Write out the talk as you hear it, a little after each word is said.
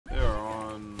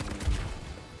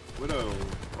Widow,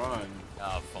 run.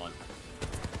 Oh, fun.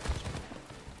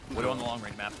 Widow on the long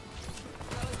range map.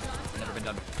 Never been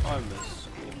done. I miss.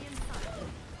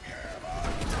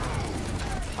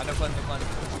 I know cleanse, no cleanse.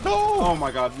 No! Oh my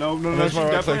god, no, she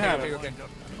definitely had it. Okay.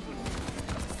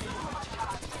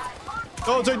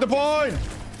 Go take the point!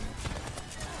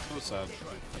 So sad.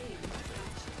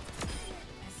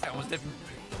 I almost did.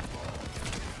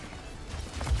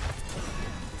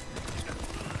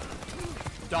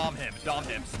 Dom him,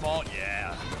 small,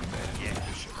 yeah.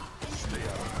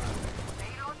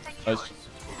 Nice.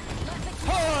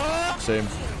 Same.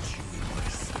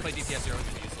 Play DPS 0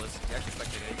 is useless. You actually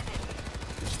expected it.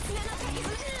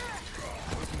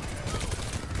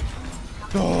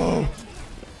 Oh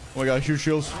my god, huge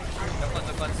shields. No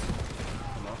cleanse.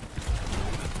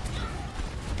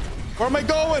 Where am I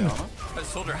going?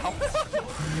 Soldier, help.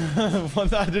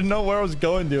 I didn't know where I was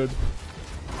going, dude.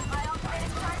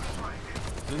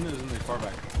 Isn't it far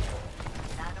back?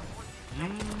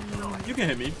 You can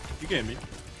hit me.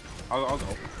 I'll go.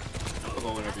 I'll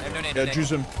go whenever you want. Yeah,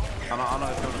 juice him. I'm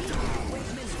not.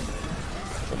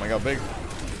 Oh my god, big.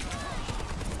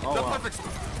 Oh, No wow. perfect.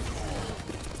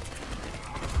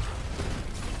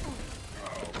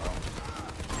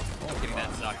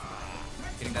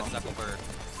 Getting that suck over.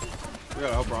 We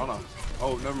gotta help her, Anna.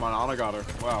 Oh, never mind. Anna got her.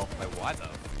 Wow. Wait, why though?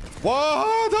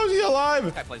 What? How is he alive?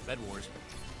 This guy plays Bed Wars.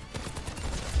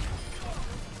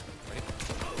 Ready?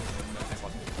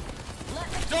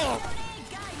 Oh!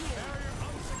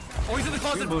 Oh, he's in the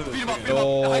closet. Beat him up.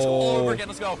 High school all over again.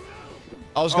 Let's go.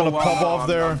 I was gonna pop off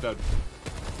there. I'm dead.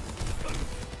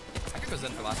 I could go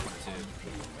Zen for last one too.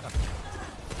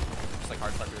 Just like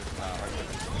hard sucker.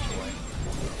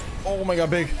 Oh my god,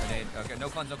 big. Grenade. Okay, no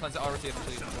cleanse. RTF,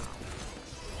 please.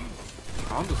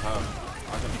 I'm just half.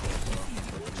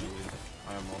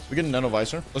 I am also. We get a nano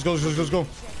visor. Let's go.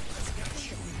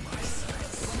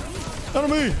 None of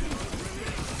me.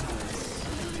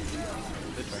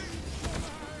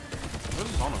 What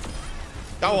is on him?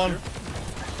 Got one.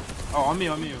 Oh, on me,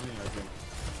 I think.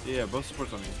 Yeah, both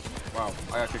supports on me. Wow,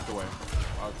 I got kicked away.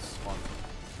 Oh, that's fun.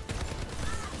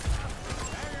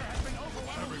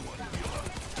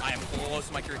 I am close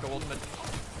to my Kiriko ultimate.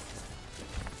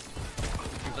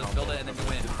 Let's build it and then go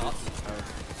in. Thoughts?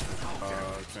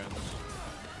 Trans.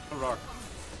 A rock.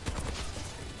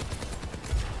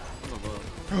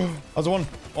 How's the one?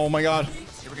 Oh my god.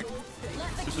 Here we go.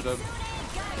 Just a dub.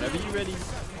 Whenever you ready.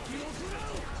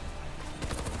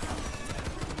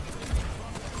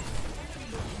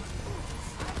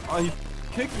 Oh, he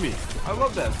kicked me. I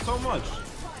love that so much.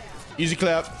 Easy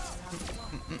clap.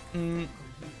 You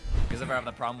guys ever have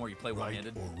that problem where you play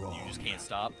one-handed? You just can't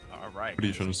stop? Alright. What are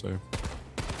you trying to say?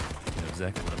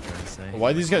 Exactly what I'm trying to say. Why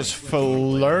are these guys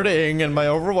flirting in my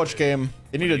Overwatch game?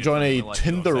 They need to join a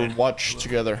Tinder watch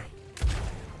together.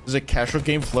 Is it casual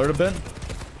game flirt a bit?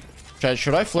 Chad,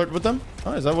 should I flirt with them?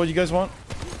 Oh, is that what you guys want?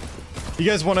 You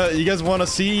guys wanna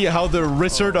see how the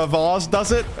Wizard of Oz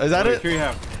does it? Is that it? Here you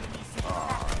have.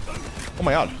 Oh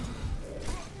my god.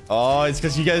 Oh, it's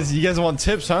because you guys want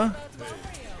tips, huh?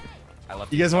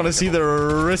 You guys want to see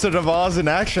the Wizard of Oz in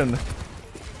action?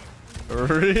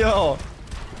 Real.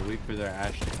 Wait for their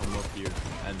Ash to come up here.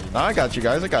 And then I got you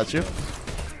guys. I got you.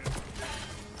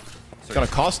 It's gonna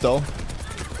cost though.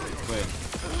 wait.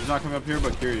 He's not coming up here,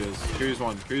 but Kyrie is. Kyrie's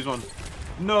one.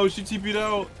 No, she TP'd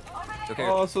out. Okay.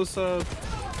 Oh, so sad.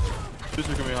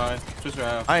 Twister coming high. Twister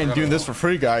half. I ain't doing this for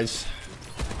free, guys.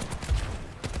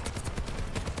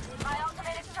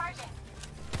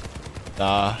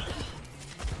 Nah.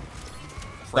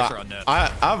 Pressure on net.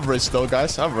 I've risked though,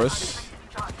 guys. I've risked.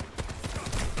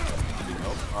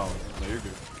 Oh, no, you're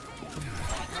good.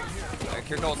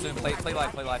 Kiriko soon. Play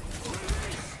live.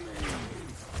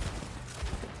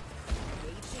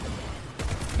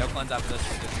 No cleanse after this.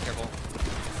 Just be careful.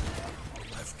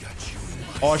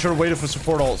 Oh, I should have waited for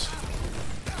support ults.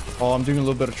 Oh, I'm doing a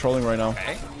little bit of trolling right now.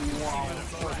 Okay.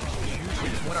 We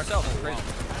just win ourselves. That's crazy.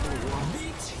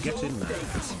 Get in there.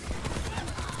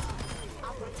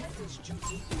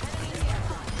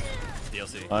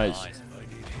 DLC. Nice.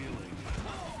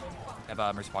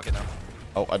 Have Mercy Pocket now.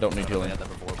 Oh, I don't need I healing. had that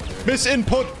before, but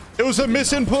Misinput. It was a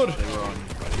misinput. They were on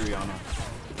Kiriana.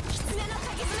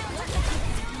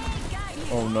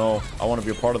 Oh no, I want to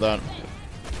be a part of that.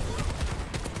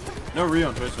 No re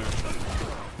on Twister.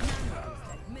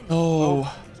 Oh.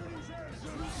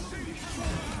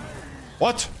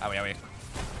 What? Owie.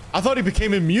 I thought he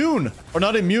became immune. Or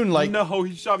not immune, like... No,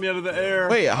 he shot me out of the air.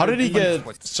 Wait, how did he get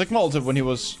Sigma ulted when he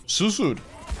was Susu'd?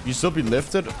 You still be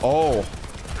lifted? Oh.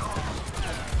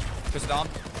 Twist it on.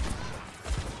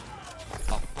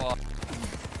 Oh, fuck.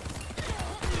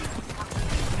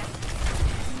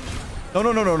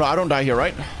 No. I don't die here,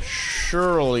 right?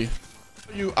 Surely.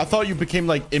 I thought you became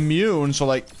like immune, so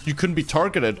like you couldn't be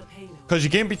targeted. Because you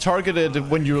can't be targeted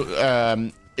when you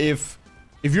if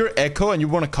you're Echo and you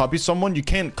want to copy someone, you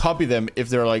can't copy them if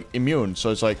they're like immune.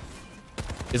 So it's like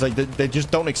they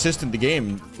just don't exist in the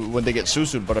game when they get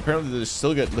susued, but apparently they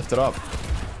still get lifted up.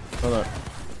 Hold on.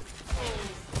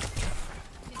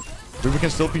 Ruby can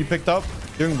still be picked up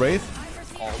during Wraith?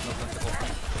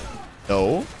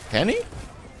 No. Can he?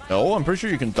 No, I'm pretty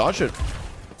sure you can dodge it.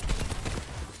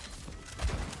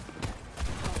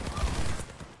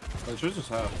 I should just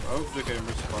have. I hope they get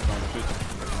mercy on the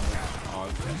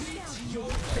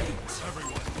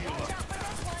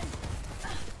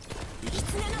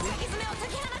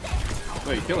oh,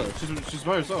 wait, kill her. She's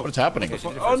by herself. What's happening?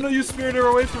 Oh no, you speared her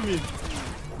away from me.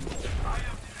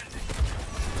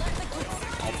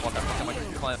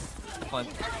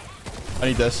 I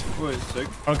need this. Wait, sick.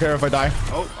 I don't care if I die.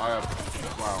 Oh, I have.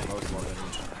 Wow, that was a lot of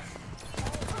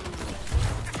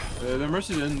damage. The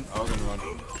mercy didn't. Oh, gonna run.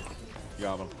 You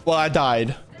got him. Well, I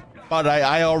died, but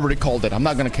I already called it. I'm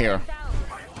not gonna care.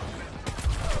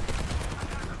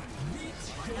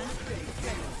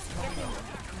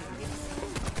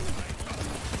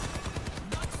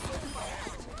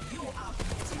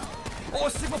 Oh,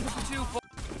 Sigma pushed me too.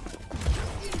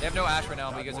 They have no Ash right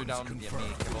now, but you guys are down. Yeah, me.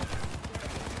 Careful.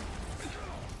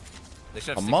 They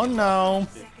should have. Come on now.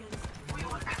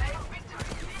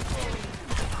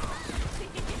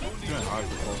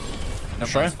 No,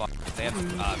 Try. they have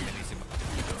maybe Sigma.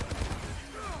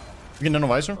 You can nano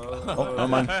visor? Oh, never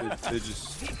mind. They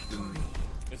just didn't.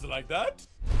 Is it like that?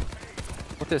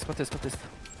 Contest.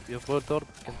 You have board door.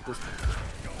 Contest.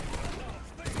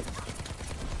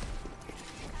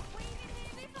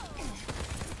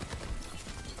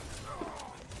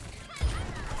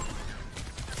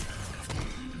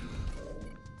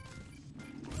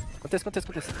 Contest.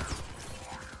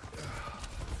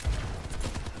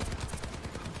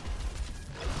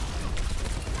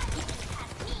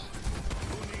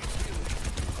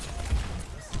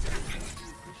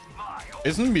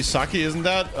 Isn't Misaki, isn't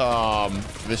that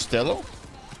Vistello?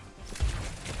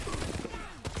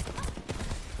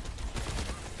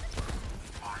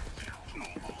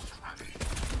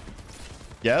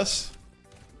 Yes.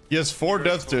 He has 4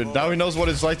 deaths, dude. Now he knows what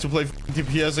it's like to play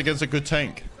DPS against a good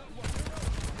tank.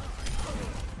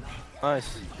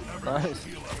 Nice.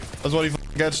 That's what he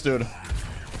gets, dude.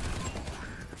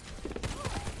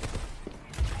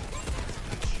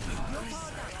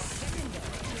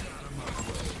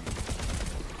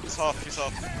 He's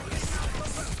off.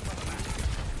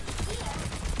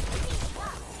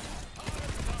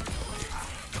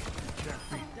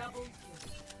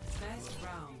 Best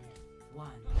round 1.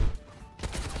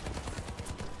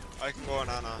 I can go on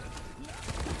Anna.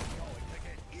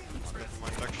 Never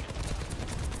mind, actually.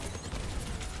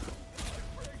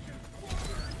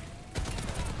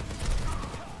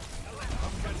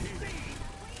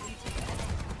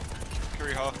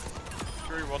 Fury half.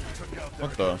 Fury 1.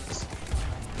 What the?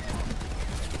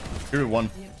 Fury 1.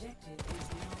 The objective is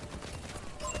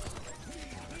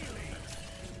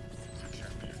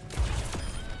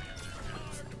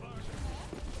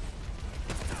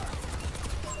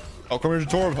Oh, come here to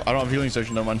Torb. I don't have healing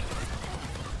station, no mind.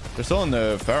 They're still in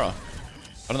the Pharah. I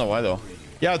don't know why though.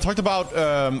 Yeah, I talked about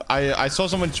I saw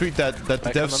someone tweet that the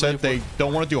devs said they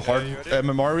don't want to do hard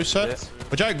MMR reset,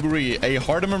 which I agree. A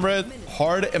hard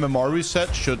MMR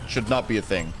reset should not be a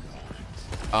thing.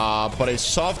 But a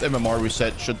soft MMR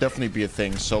reset should definitely be a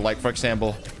thing. So like for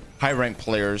example, high rank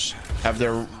players have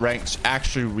their ranks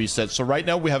actually reset. So right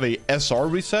now we have a SR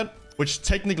reset, which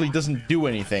technically doesn't do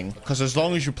anything, because as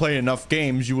long as you play enough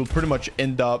games, you will pretty much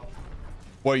end up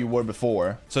where you were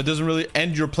before. So it doesn't really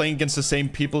end you're playing against the same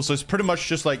people. So it's pretty much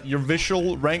just like your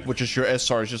visual rank, which is your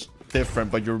SR, is just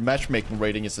different, but your matchmaking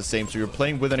rating is the same. So you're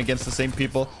playing with and against the same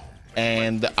people.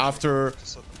 And after,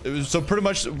 so pretty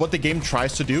much what the game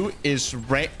tries to do is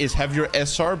have your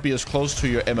SR be as close to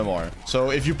your MMR.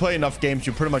 So if you play enough games,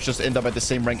 you pretty much just end up at the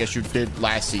same rank as you did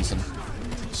last season.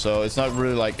 So it's not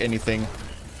really like anything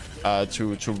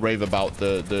to rave about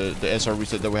the SR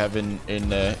reset that we have in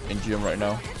GM right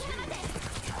now.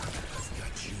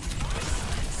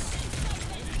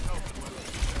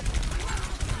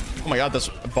 Oh my god, that's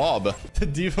Bob. The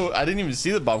Diva. I didn't even see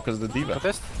the Bob because of the Diva.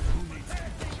 Contest.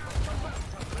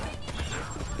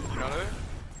 You got it?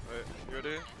 Wait, you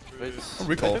ready? Wait. Oh,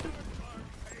 recall. Go.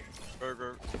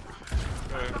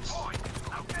 Yeah,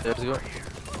 let's go.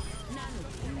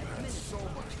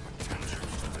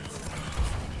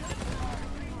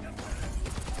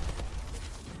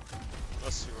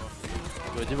 Let's see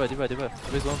what. Diva.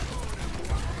 Please one.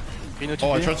 Pino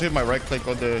Oh, I TP. tried to hit my right click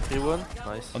on the 3-1.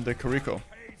 Nice. Kariko.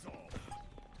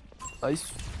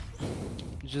 Nice.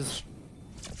 Just